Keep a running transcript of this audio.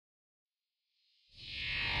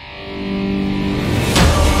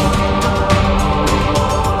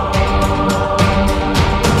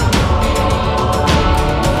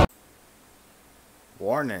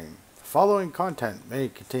following content may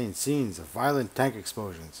contain scenes of violent tank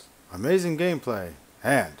explosions, amazing gameplay,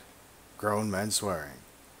 and grown men swearing.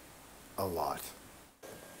 A lot.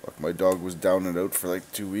 Fuck, my dog was down and out for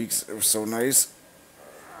like 2 weeks. It was so nice.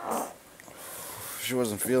 She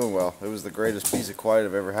wasn't feeling well. It was the greatest piece of quiet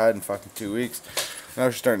I've ever had in fucking 2 weeks. Now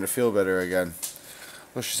she's starting to feel better again.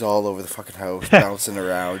 Well, she's all over the fucking house, bouncing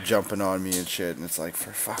around, jumping on me and shit, and it's like,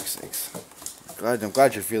 for fuck's sakes. I'm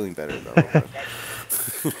glad you're feeling better though.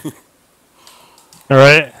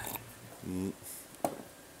 Alright.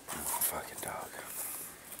 Fucking dog.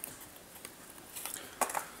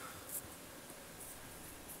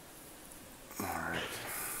 Alright.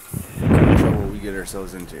 What kind of trouble we get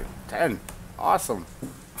ourselves into? 10. Awesome.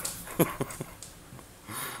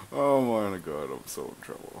 Oh my god, I'm so in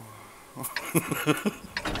trouble.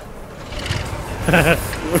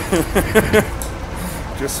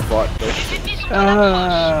 Just spot those.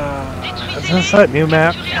 Is this that new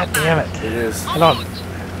map? God damn it. It is. I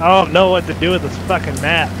don't know what to do with this fucking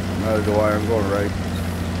map. Neither do I. I'm going right.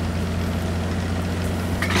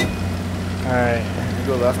 Alright. You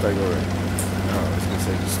go left, I go right. No, I was gonna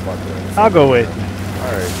say just spot there. I'll go with.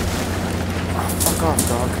 Alright. Oh, fuck off,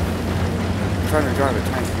 dog. I'm trying to drive a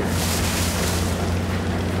tank here.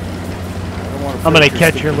 I'm gonna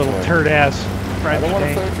catch your little turd ass French I don't want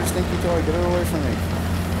to tank. play with your stinky toy. Get it away from me.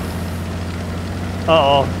 Uh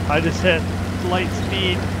oh, I just hit light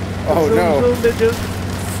speed. Oh zoom, no. Zoom, bitches.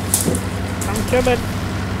 I'm coming.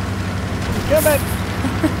 I'm coming.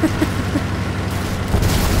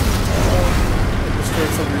 I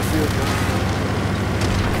destroyed somebody's vehicle.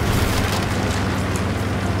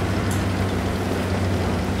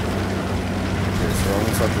 Okay, so we're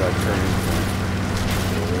almost up to that turning point.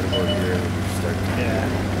 So right about here, we just start. Yeah.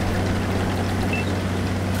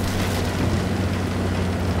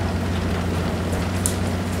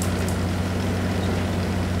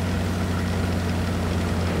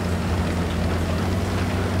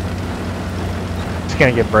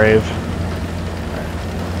 Gonna get brave. I'm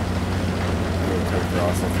gonna cut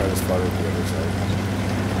across. I'll try to spot it at the other side.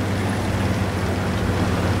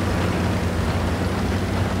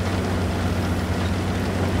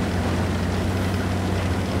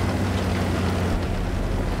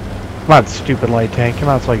 Come on, stupid light tank. Come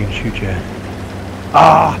out so I can shoot you.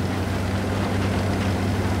 Ah!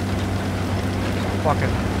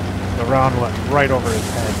 Fucking the round went right over his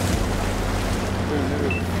head.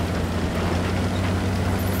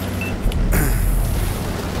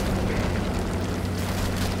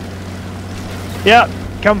 Yep,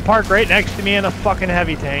 come park right next to me in a fucking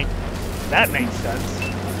heavy tank. That makes sense.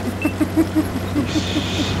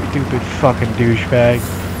 Stupid fucking douchebag.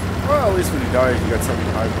 Well, at least when he dies, you got something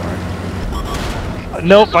to hide behind.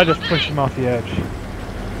 Nope, I just pushed him off the edge.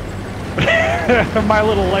 My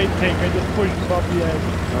little light tank, I just pushed him off the edge.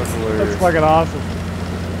 That's hilarious. That's fucking awesome.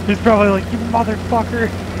 He's probably like, you motherfucker.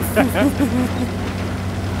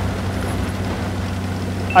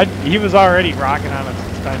 He was already rocking on a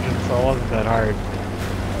suspension, so it wasn't that hard.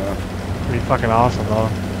 Pretty fucking awesome, though.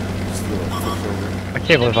 Just a little push over. I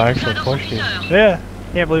can't believe I actually pushed you. Yeah,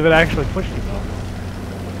 can't believe it actually pushed you, though.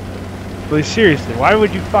 Really, seriously, why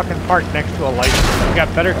would you fucking park next to a light? You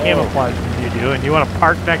got better camouflage than you do, and you want to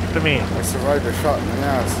park next to me. I survived a shot in the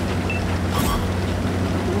ass.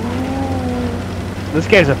 This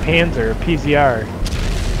guy's a Panzer, a PZR.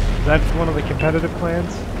 Is that one of the competitive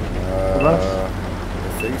clans? I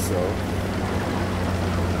think so.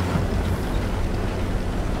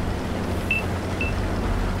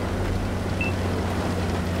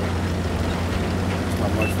 There's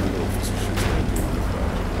not much for a little piece of shit to do with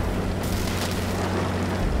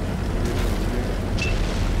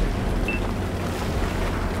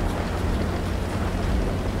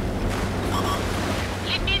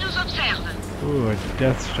L'ennemi nous observe. Ooh, a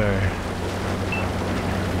Death Star.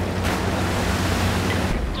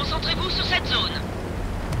 Concentrez-vous sur cette zone.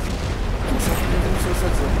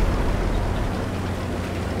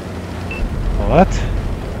 What?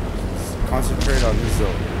 Concentrate on this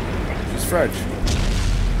zone. She's French.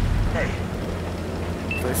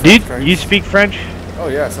 Dude, you speak French? Oh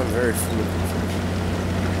yes, I'm very fluent in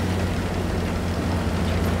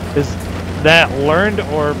French. Is that learned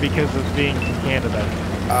or because of being from Canada?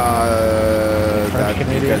 That's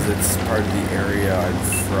because it's part of the area I'm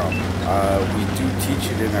from. We do teach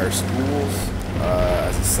it in our schools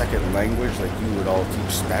as a second language, like you would all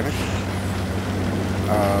teach Spanish.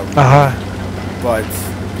 But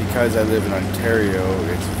because I live in Ontario,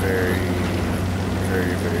 it's very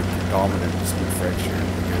predominant to speak French here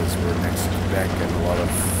because we're next to Quebec and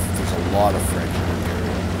there's a lot of French in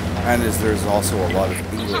Ontario. And there's also a lot of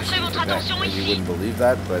English in Quebec. And you wouldn't believe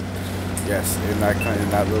that, but Yes, in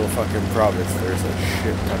that little fucking province, there's a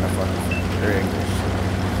shit ton of fucking they're English.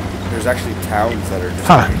 There's actually towns that are just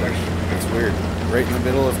English. It's weird. Right in the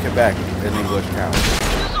middle of Quebec, an English town.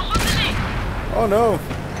 Oh no!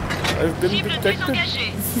 I've been detected.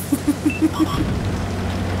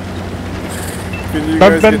 Can you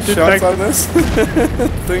guys get shots on this?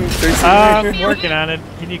 Thing chasing me? I'm working on it.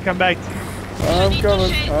 Can you come back? I'm coming.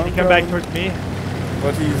 Can you come back towards me?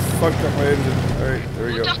 But he's fucked up my engine. Alright, there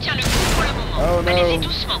we go. Oh no.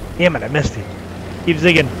 Damn it, I missed him. Keep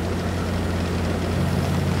zigging.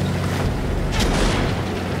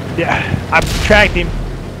 Yeah, I've tracked him.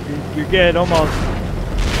 You're good, almost.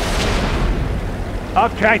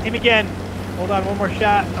 I've tracked him again. Hold on, one more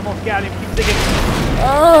shot. Almost got him. Keep zigging.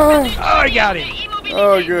 Oh, I got him.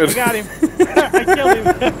 oh good. I got him. I killed him.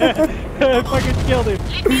 I fucking killed him.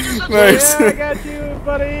 Nice. Yeah, I got you,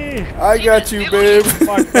 buddy. I got you, babe.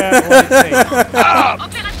 Fuck that. Ah!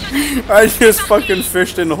 I just fucking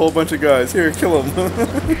fished in a whole bunch of guys. Here, kill them.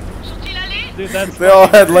 Dude, that's They all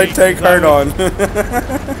had fucking light great, tank 'cause I hard was-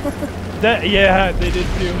 on. Yeah, they did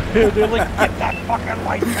too. They're like, get that fucking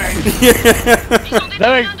light tank.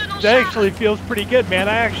 That actually feels pretty good, man.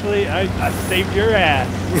 I saved your ass.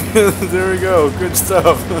 There we go. Good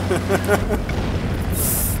stuff.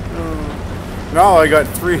 Now I got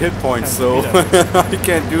 3 hit points, so I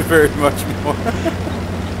can't do very much more.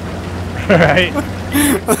 Right?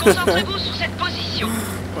 Concentrez-vous sur cette position.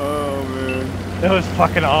 Oh man. That was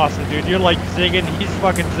fucking awesome, dude. You're like zigging, he's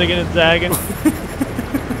fucking zigging and zagging.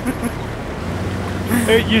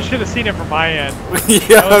 Hey, you should have seen it from my end.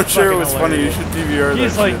 Yeah, I'm sure it fucking was funny. You hilarious. should DVR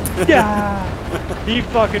He's that like, shit. yeah. He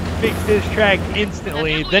fucking fixed his track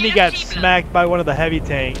instantly. Then he got smacked by one of the heavy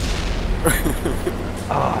tanks.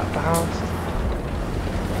 Oh, it bounced.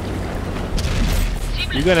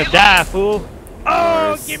 You're gonna die, fool.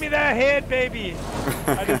 Oh, Nice. give me that head, baby.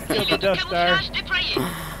 I just killed the Death Star.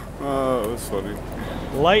 Oh, it was funny.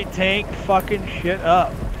 Light tank fucking shit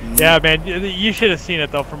up. Yeah, man, you should have seen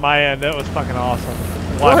it though from my end. That was fucking awesome.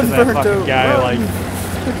 Watching that fucking guy, like,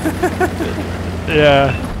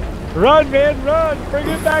 yeah. Run, man, run! Bring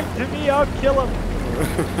it back to me. I'll kill him.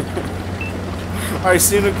 I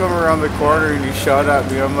seen him come around the corner and he shot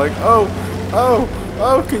at me. I'm like, oh, oh,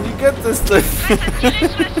 oh! Can you get this thing?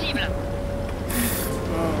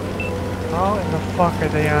 How in the fuck are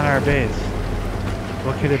they on our base?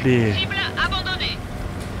 What could it be?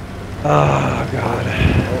 Oh god.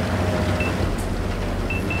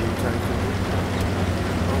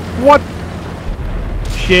 What?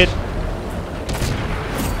 Shit.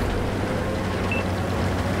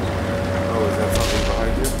 Oh, is that something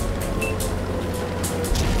behind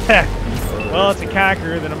you? Well, it's a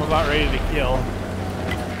conqueror that I'm about ready to kill.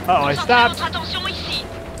 Uh oh, I stopped.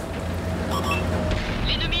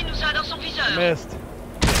 Missed.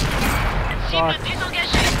 Fuck.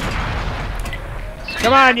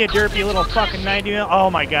 Come on, you derpy little fucking 90 mil. Oh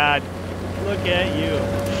my god. Look at you.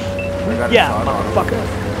 I got a Yeah, shot on him. motherfucker.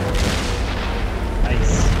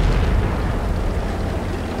 Nice.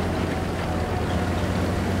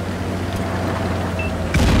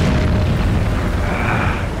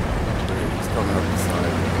 He's coming up the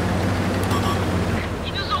side.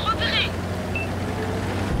 Ils nous ont repérés.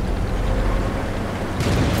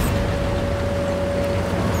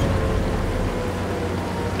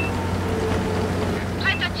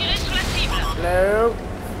 Prête à tirer sur la cible. Hello.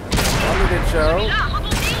 I'm a good show. Là,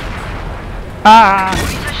 rebondis. Ah!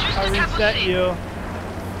 On les a I juste reset cabossés. you.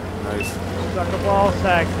 Nice. Suck a ball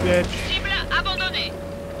sack, bitch. Cible abandonnée.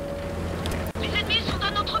 Les ennemis sont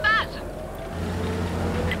dans notre base.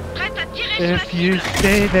 Prête à tirer sur la If you cible.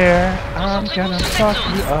 stay there, I'm gonna fuck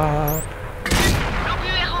you up.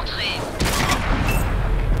 L'obus est rentré.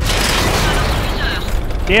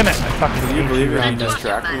 Damn it, I fucking Can you hate believe you it? He around just this.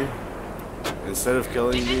 tracked me. Instead of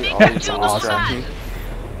killing me, all he did was awesome. track me.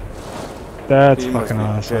 That's He must fucking be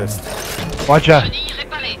awesome. pissed. Watch out. Chenille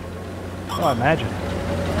réparée. Oh, imagine.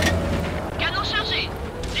 Canon chargé.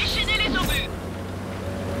 Déchaînez les obus.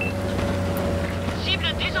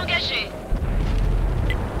 Cible désengagée.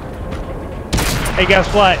 Hey, guess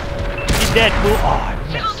what? He's dead, fool. Oh, I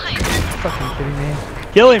C'est missed. rentré. Fucking kidding me.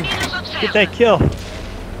 Kill him. Ils nous observent. Get that kill.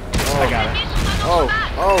 Oh, I got it. Les ennemis sont dans oh, notre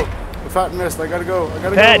base. oh! The fat missed. I gotta go. I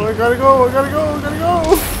gotta Ted. go. I gotta go. I gotta go. I gotta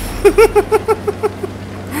go.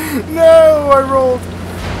 No! I rolled.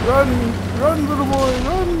 Run, run, little boy,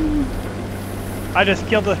 run! I just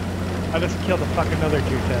killed the fucking other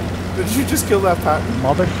 210. Did you just kill that Patton?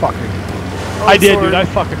 Motherfucker. Oh, I did, sorry. dude. I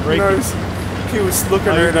fucking raked him. Nice. He was looking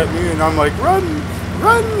Oh, you right at did. me, and I'm like, run,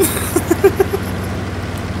 run!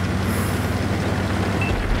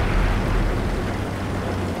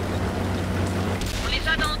 On les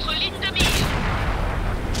a dans notre ligne de mire.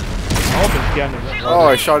 gun isn't loaded. Oh,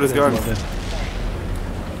 I shot his gun.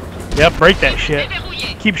 Yep, break that shit.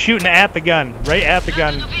 Keep shooting at the gun, right at the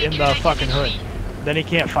gun in the fucking hood. Then he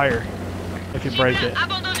can't fire if you break it.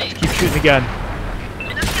 Keep shooting the gun.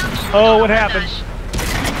 Oh, what happened?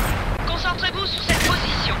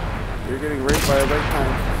 You're getting raped by a light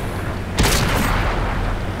tank.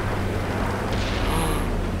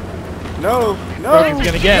 No, no, He's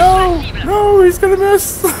gonna get. no, he's gonna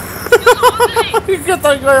miss. You get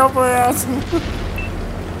that guy up my ass.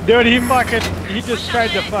 Dude, he just tried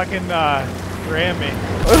to fucking ram me.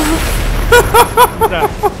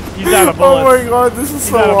 He's out of bullets. Oh my god, this is He's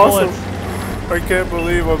so out of awesome. bullets. I can't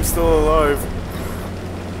believe I'm still alive.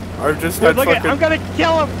 I've just Dude, had look fucking... I'm gonna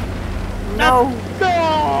kill him! No!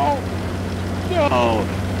 No! No!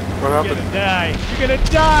 What happened? You're gonna die! You're gonna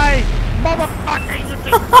die! Motherfucker, you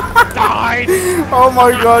just died! Oh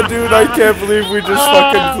my god, dude, I can't believe we just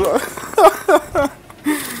fucking...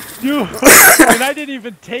 Dude, and I didn't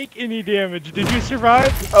even take any damage. Did you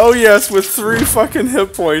survive? Oh yes, with 3 fucking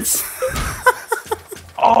hit points.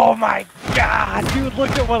 Oh my god, dude,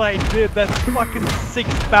 look at what I did. That's fucking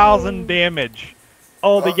 6,000 damage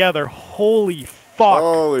altogether. Holy fuck.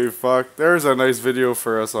 Holy fuck. There's a nice video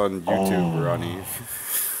for us on YouTube, Ronnie.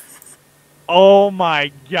 Oh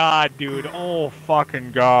my god, dude. Oh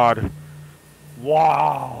fucking god.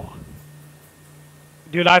 Wow.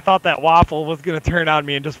 Dude, I thought that waffle was gonna turn on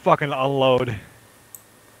me and just fucking unload.